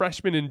because of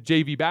freshman and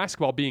JV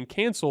basketball being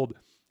canceled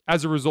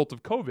as a result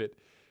of COVID.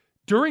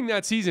 During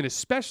that season,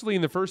 especially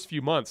in the first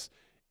few months,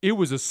 it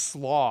was a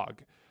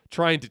slog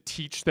trying to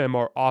teach them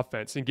our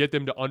offense and get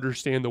them to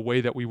understand the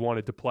way that we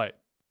wanted to play.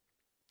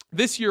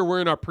 This year,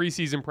 we're in our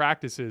preseason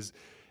practices.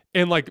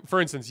 And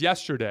for instance,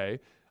 yesterday,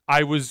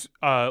 I was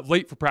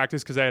late for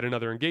practice because I had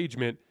another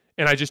engagement,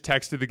 and I just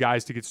texted the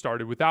guys to get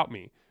started without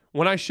me.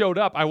 When I showed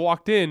up, I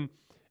walked in,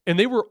 and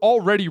they were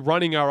already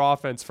running our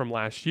offense from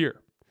last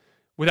year.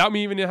 Without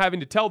me even having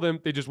to tell them,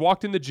 they just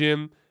walked in the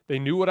gym. They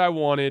knew what I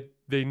wanted.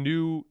 They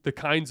knew the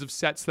kinds of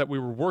sets that we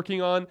were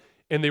working on,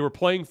 and they were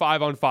playing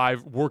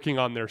 5-on-5, working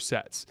on their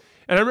sets.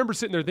 And I remember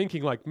sitting there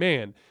thinking,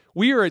 man,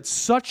 we are at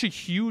such a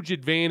huge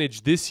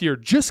advantage this year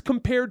just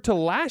compared to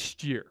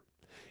last year.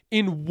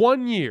 In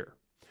 1 year,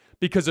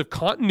 because of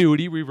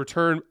continuity, we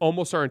returned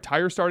almost our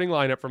entire starting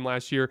lineup from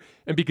last year,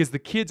 and because the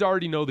kids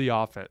already know the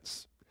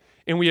offense.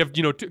 And we have,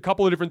 a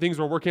couple of different things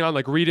we're working on,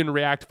 like read and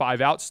react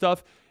 5-out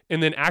stuff,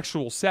 and then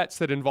actual sets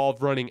that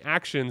involve running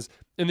actions.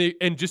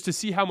 And just to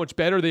see how much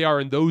better they are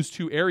in those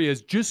 2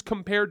 areas just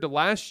compared to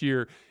last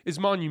year is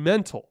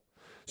monumental.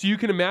 So you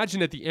can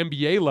imagine at the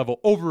NBA level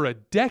over a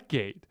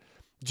decade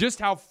just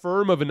how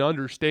firm of an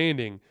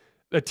understanding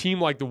a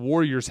team like the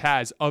Warriors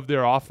has of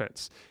their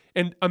offense.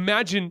 And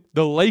imagine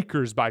the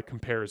Lakers by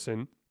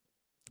comparison.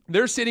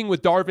 They're sitting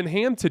with Darvin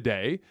Ham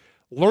today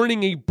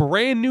learning a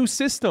brand new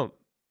system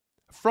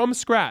from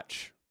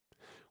scratch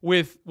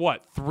with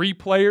 3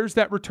 players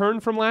that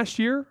returned from last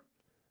year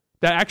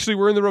that actually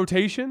were in the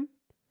rotation?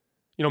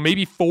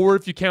 Maybe 4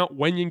 if you count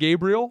Wenyen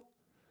Gabriel.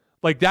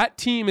 That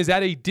team is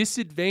at a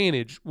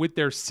disadvantage with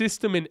their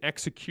system and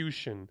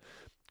execution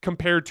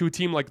compared to a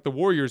team like the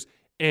Warriors.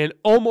 And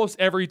almost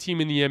every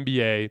team in the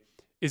NBA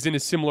is in a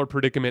similar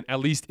predicament, at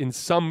least to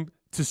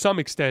some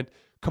extent,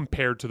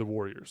 compared to the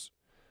Warriors.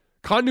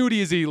 Continuity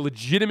is a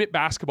legitimate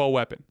basketball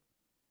weapon.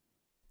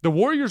 The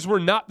Warriors were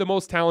not the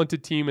most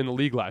talented team in the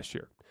league last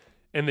year,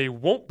 and they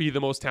won't be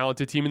the most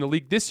talented team in the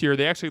league this year.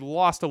 They actually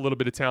lost a little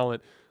bit of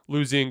talent,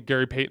 losing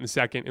Gary Payton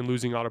II and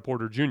losing Otto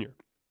Porter Jr.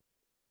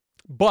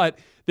 But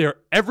they're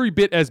every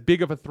bit as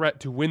big of a threat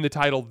to win the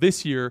title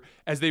this year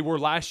as they were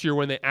last year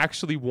when they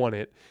actually won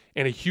it.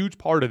 And a huge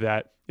part of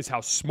that is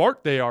how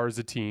smart they are as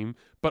a team,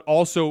 but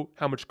also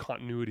how much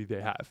continuity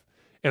they have.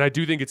 And I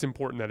do think it's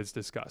important that it's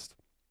discussed.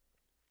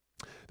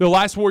 The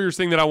last Warriors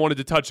thing that I wanted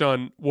to touch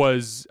on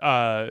was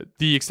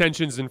the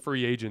extensions and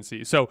free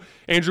agency. So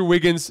Andrew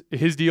Wiggins,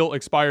 his deal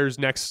expires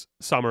next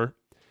summer.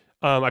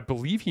 I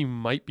believe he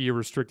might be a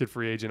restricted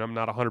free agent. I'm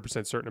not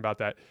 100% certain about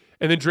that.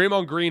 And then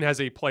Draymond Green has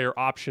a player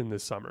option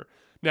this summer.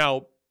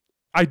 Now,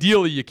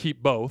 ideally, you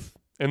keep both,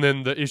 and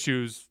then the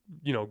issues,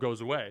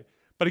 goes away.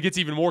 But it gets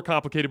even more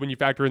complicated when you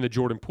factor in that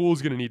Jordan Poole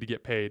is going to need to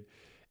get paid.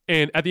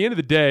 And at the end of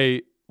the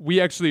day, we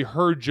actually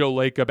heard Joe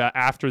Lake about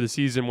after the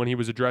season when he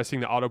was addressing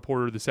the Otto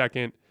Porter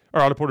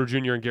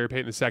Jr. and Gary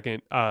Payton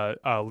II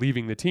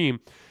leaving the team.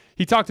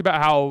 He talked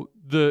about how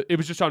it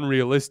was just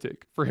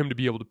unrealistic for him to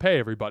be able to pay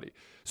everybody.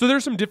 So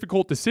there's some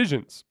difficult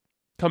decisions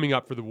coming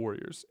up for the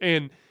Warriors.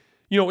 And,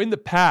 in the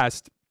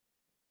past,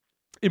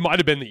 it might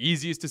have been the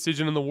easiest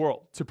decision in the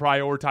world to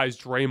prioritize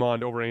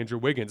Draymond over Andrew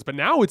Wiggins. But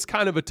now it's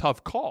kind of a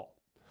tough call.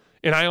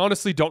 And I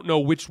honestly don't know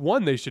which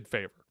one they should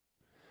favor.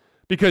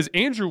 Because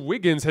Andrew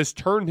Wiggins has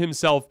turned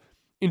himself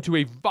into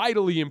a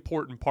vitally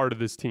important part of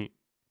this team.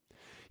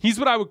 He's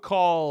what I would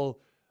call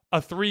a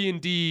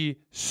 3-and-D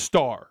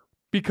star.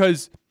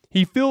 Because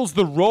he fills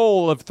the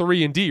role of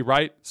 3-and-D,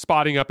 right?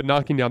 Spotting up and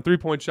knocking down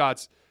three-point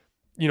shots,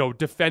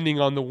 defending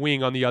on the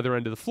wing on the other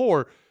end of the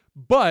floor.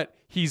 But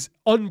he's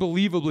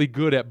unbelievably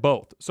good at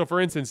both. So, for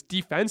instance,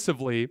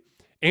 defensively,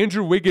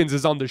 Andrew Wiggins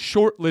is on the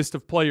short list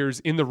of players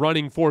in the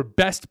running for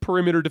best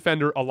perimeter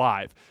defender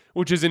alive,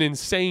 which is an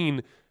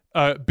insane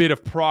bit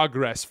of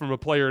progress from a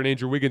player in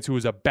Andrew Wiggins who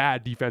was a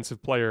bad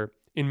defensive player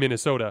in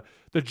Minnesota.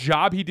 The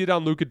job he did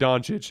on Luka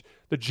Doncic,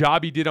 the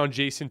job he did on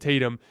Jason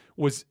Tatum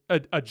was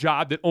a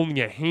job that only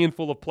a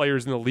handful of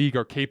players in the league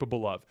are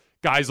capable of.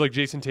 Guys like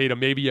Jason Tatum,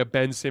 maybe a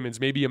Ben Simmons,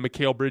 maybe a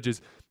Mikal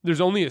Bridges.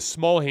 There's only a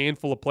small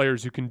handful of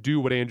players who can do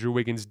what Andrew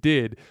Wiggins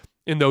did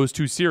in those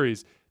two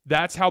series.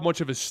 That's how much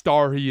of a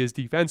star he is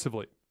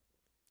defensively.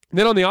 And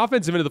then on the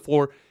offensive end of the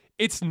floor,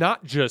 it's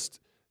not just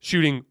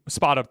shooting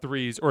spot-up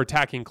threes or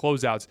attacking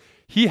closeouts.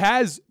 He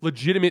has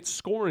legitimate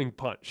scoring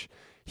punch.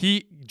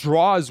 He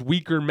draws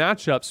weaker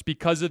matchups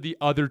because of the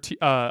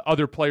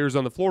other players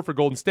on the floor for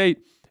Golden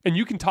State, and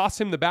you can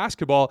toss him the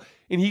basketball,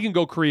 and he can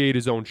go create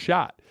his own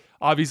shot.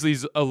 Obviously,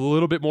 he's a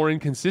little bit more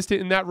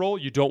inconsistent in that role.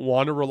 You don't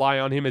want to rely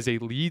on him as a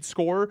lead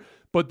scorer,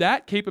 but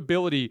that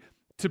capability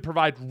to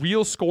provide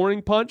real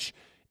scoring punch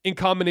in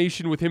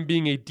combination with him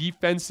being a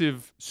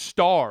defensive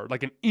star,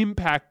 like an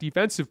impact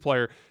defensive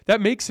player,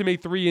 that makes him a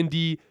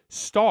 3-and-D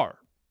star.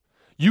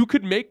 You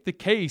could make the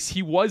case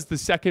he was the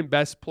second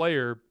best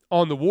player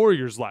on the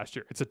Warriors last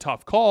year. It's a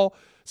tough call.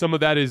 Some of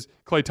that is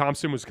Klay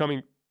Thompson was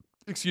trying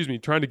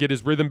to get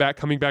his rhythm back,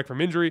 coming back from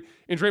injury.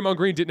 And Draymond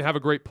Green didn't have a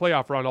great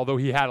playoff run, although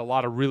he had a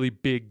lot of really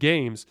big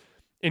games.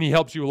 And he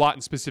helps you a lot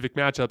in specific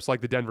matchups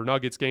like the Denver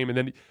Nuggets game. And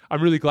then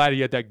I'm really glad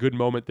he had that good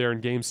moment there in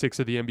Game 6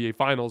 of the NBA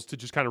Finals to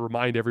just kind of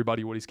remind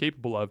everybody what he's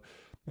capable of.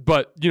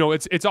 But,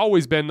 it's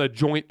always been a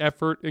joint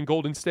effort in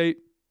Golden State.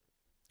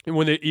 And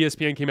when the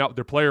ESPN came out with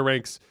their player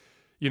ranks,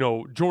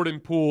 Jordan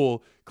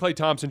Poole, Klay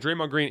Thompson,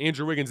 Draymond Green,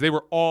 Andrew Wiggins, they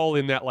were all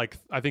in that,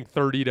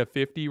 30 to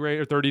 50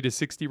 range or 30 to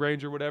 60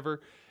 range or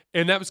whatever.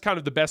 And that was kind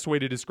of the best way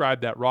to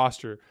describe that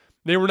roster.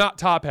 They were not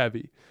top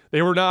heavy.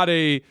 They were not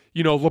a,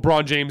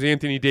 LeBron James,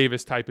 Anthony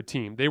Davis type of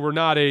team. They were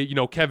not a,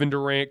 Kevin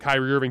Durant,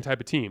 Kyrie Irving type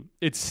of team.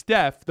 It's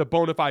Steph, the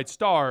bona fide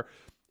star,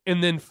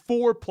 and then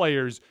four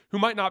players who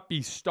might not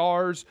be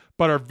stars,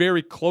 but are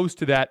very close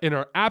to that and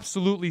are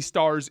absolutely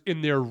stars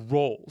in their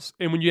roles.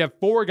 And when you have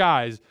four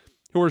guys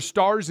who are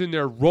stars in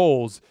their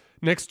roles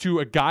next to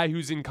a guy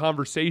who's in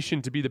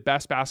conversation to be the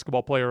best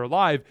basketball player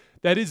alive,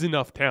 that is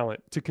enough talent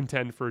to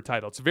contend for a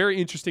title. It's a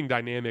very interesting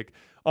dynamic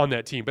on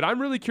that team. But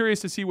I'm really curious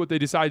to see what they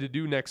decide to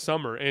do next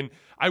summer. And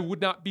I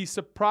would not be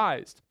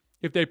surprised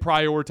if they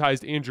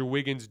prioritized Andrew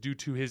Wiggins due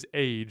to his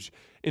age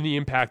and the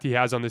impact he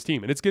has on this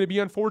team. And it's going to be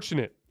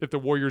unfortunate if the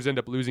Warriors end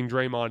up losing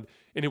Draymond,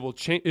 and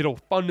it'll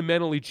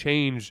fundamentally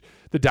change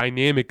the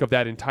dynamic of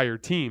that entire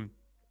team.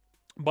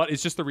 But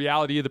it's just the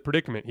reality of the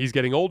predicament. He's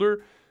getting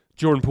older.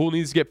 Jordan Poole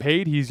needs to get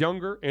paid. He's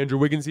younger. Andrew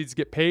Wiggins needs to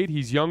get paid.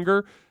 He's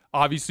younger.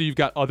 Obviously, you've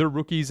got other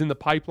rookies in the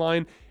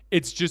pipeline.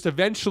 It's just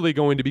eventually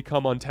going to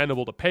become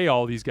untenable to pay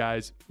all these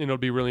guys, and it'll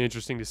be really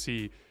interesting to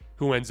see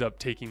who ends up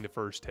taking the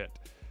first hit.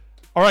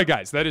 All right,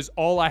 guys, that is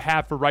all I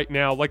have for right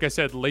now. Like I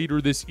said, later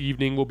this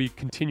evening, we'll be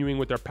continuing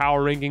with our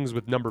power rankings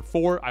with number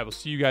 4. I will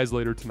see you guys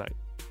later tonight.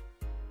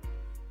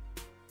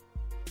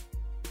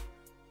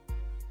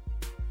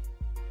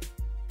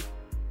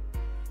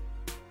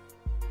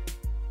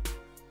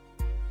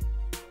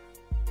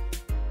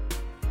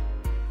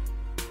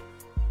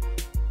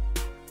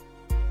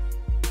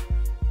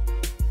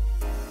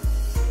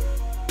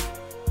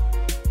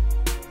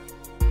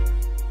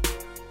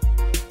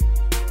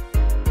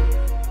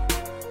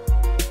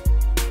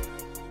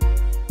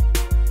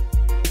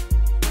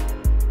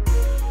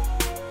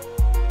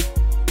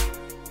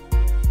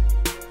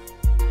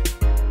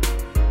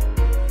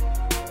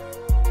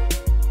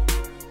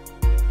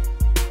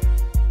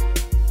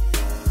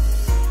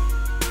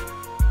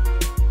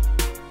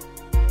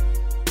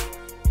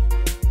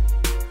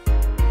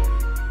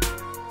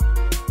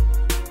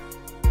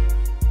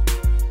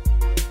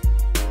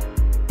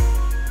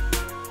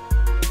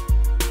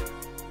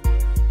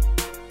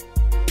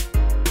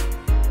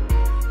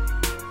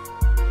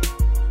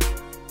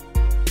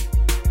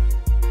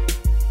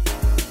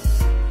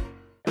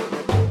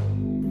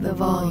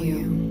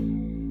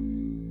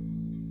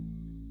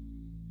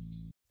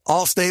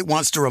 Allstate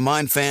wants to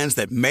remind fans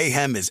that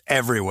mayhem is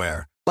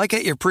everywhere, like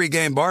at your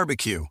pregame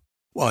barbecue.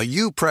 While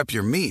you prep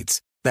your meats,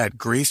 that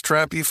grease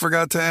trap you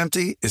forgot to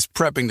empty is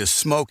prepping to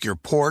smoke your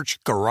porch,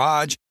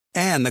 garage,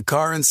 and the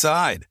car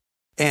inside.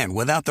 And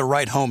without the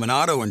right home and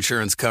auto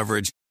insurance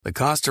coverage, the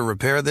cost to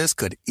repair this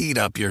could eat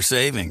up your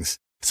savings.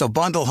 So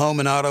bundle home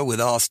and auto with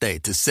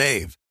Allstate to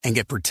save and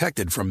get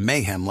protected from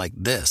mayhem like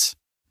this.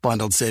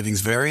 Bundled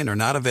savings vary and are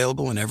not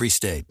available in every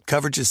state.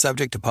 Coverage is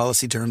subject to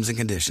policy terms and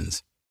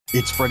conditions.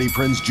 It's Freddie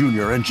Prinze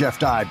Jr. and Jeff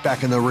Dye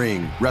back in the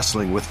ring.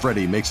 Wrestling with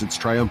Freddie makes its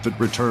triumphant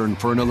return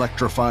for an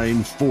electrifying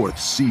 4th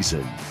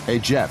season. Hey,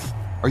 Jeff,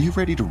 are you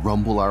ready to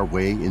rumble our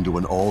way into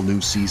an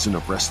all-new season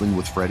of Wrestling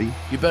with Freddie?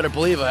 You better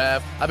believe I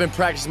have. I've been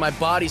practicing my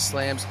body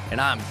slams,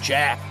 and I'm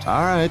jacked.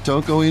 All right,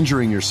 don't go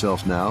injuring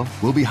yourself now.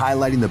 We'll be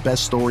highlighting the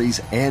best stories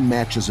and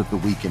matches of the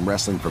week in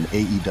wrestling from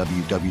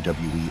AEW,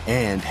 WWE,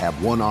 and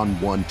have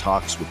one-on-one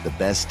talks with the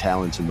best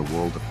talents in the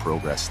world of pro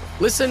wrestling.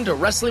 Listen to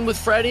Wrestling with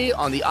Freddie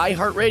on the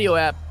iHeartRadio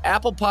app,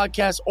 Apple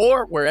Podcasts,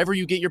 or wherever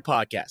you get your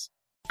podcasts.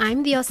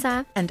 I'm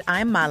Diosa. And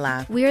I'm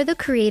Mala. We are the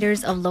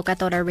creators of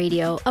Locatora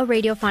Radio, a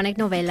radiophonic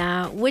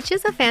novela, which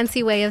is a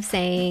fancy way of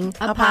saying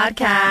a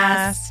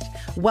podcast.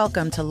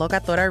 Welcome to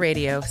Locatora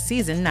Radio,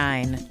 Season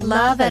 9.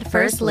 Love at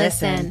first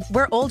listen.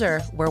 We're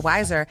older, we're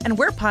wiser, and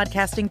we're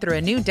podcasting through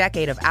a new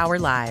decade of our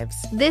lives.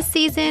 This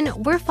season,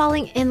 we're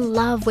falling in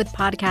love with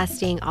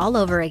podcasting all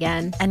over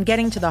again. And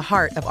getting to the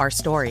heart of our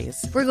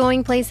stories. We're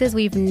going places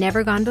we've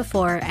never gone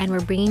before, and we're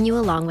bringing you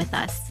along with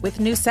us. With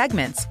new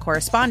segments,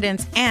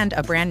 correspondence, and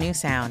a brand new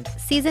sound.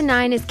 Season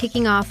 9 is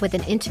kicking off with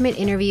an intimate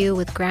interview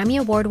with Grammy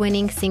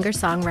Award-winning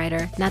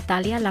singer-songwriter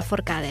Natalia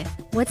Lafourcade.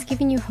 What's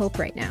giving you hope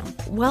right now?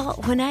 Well,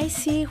 when I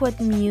see what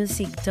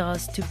music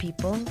does to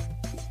people,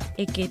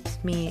 it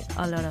gives me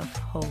a lot of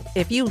hope.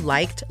 If you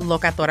liked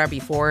Locatora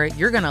before,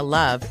 you're going to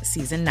love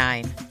Season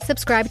 9.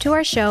 Subscribe to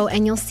our show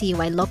and you'll see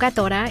why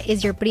Locatora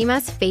is your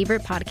prima's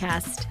favorite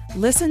podcast.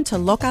 Listen to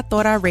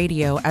Locatora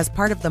Radio as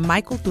part of the My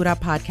Cultura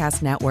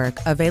Podcast Network,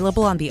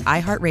 available on the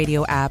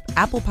iHeartRadio app,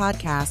 Apple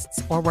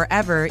Podcasts, or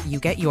wherever you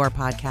get your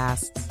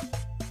podcasts.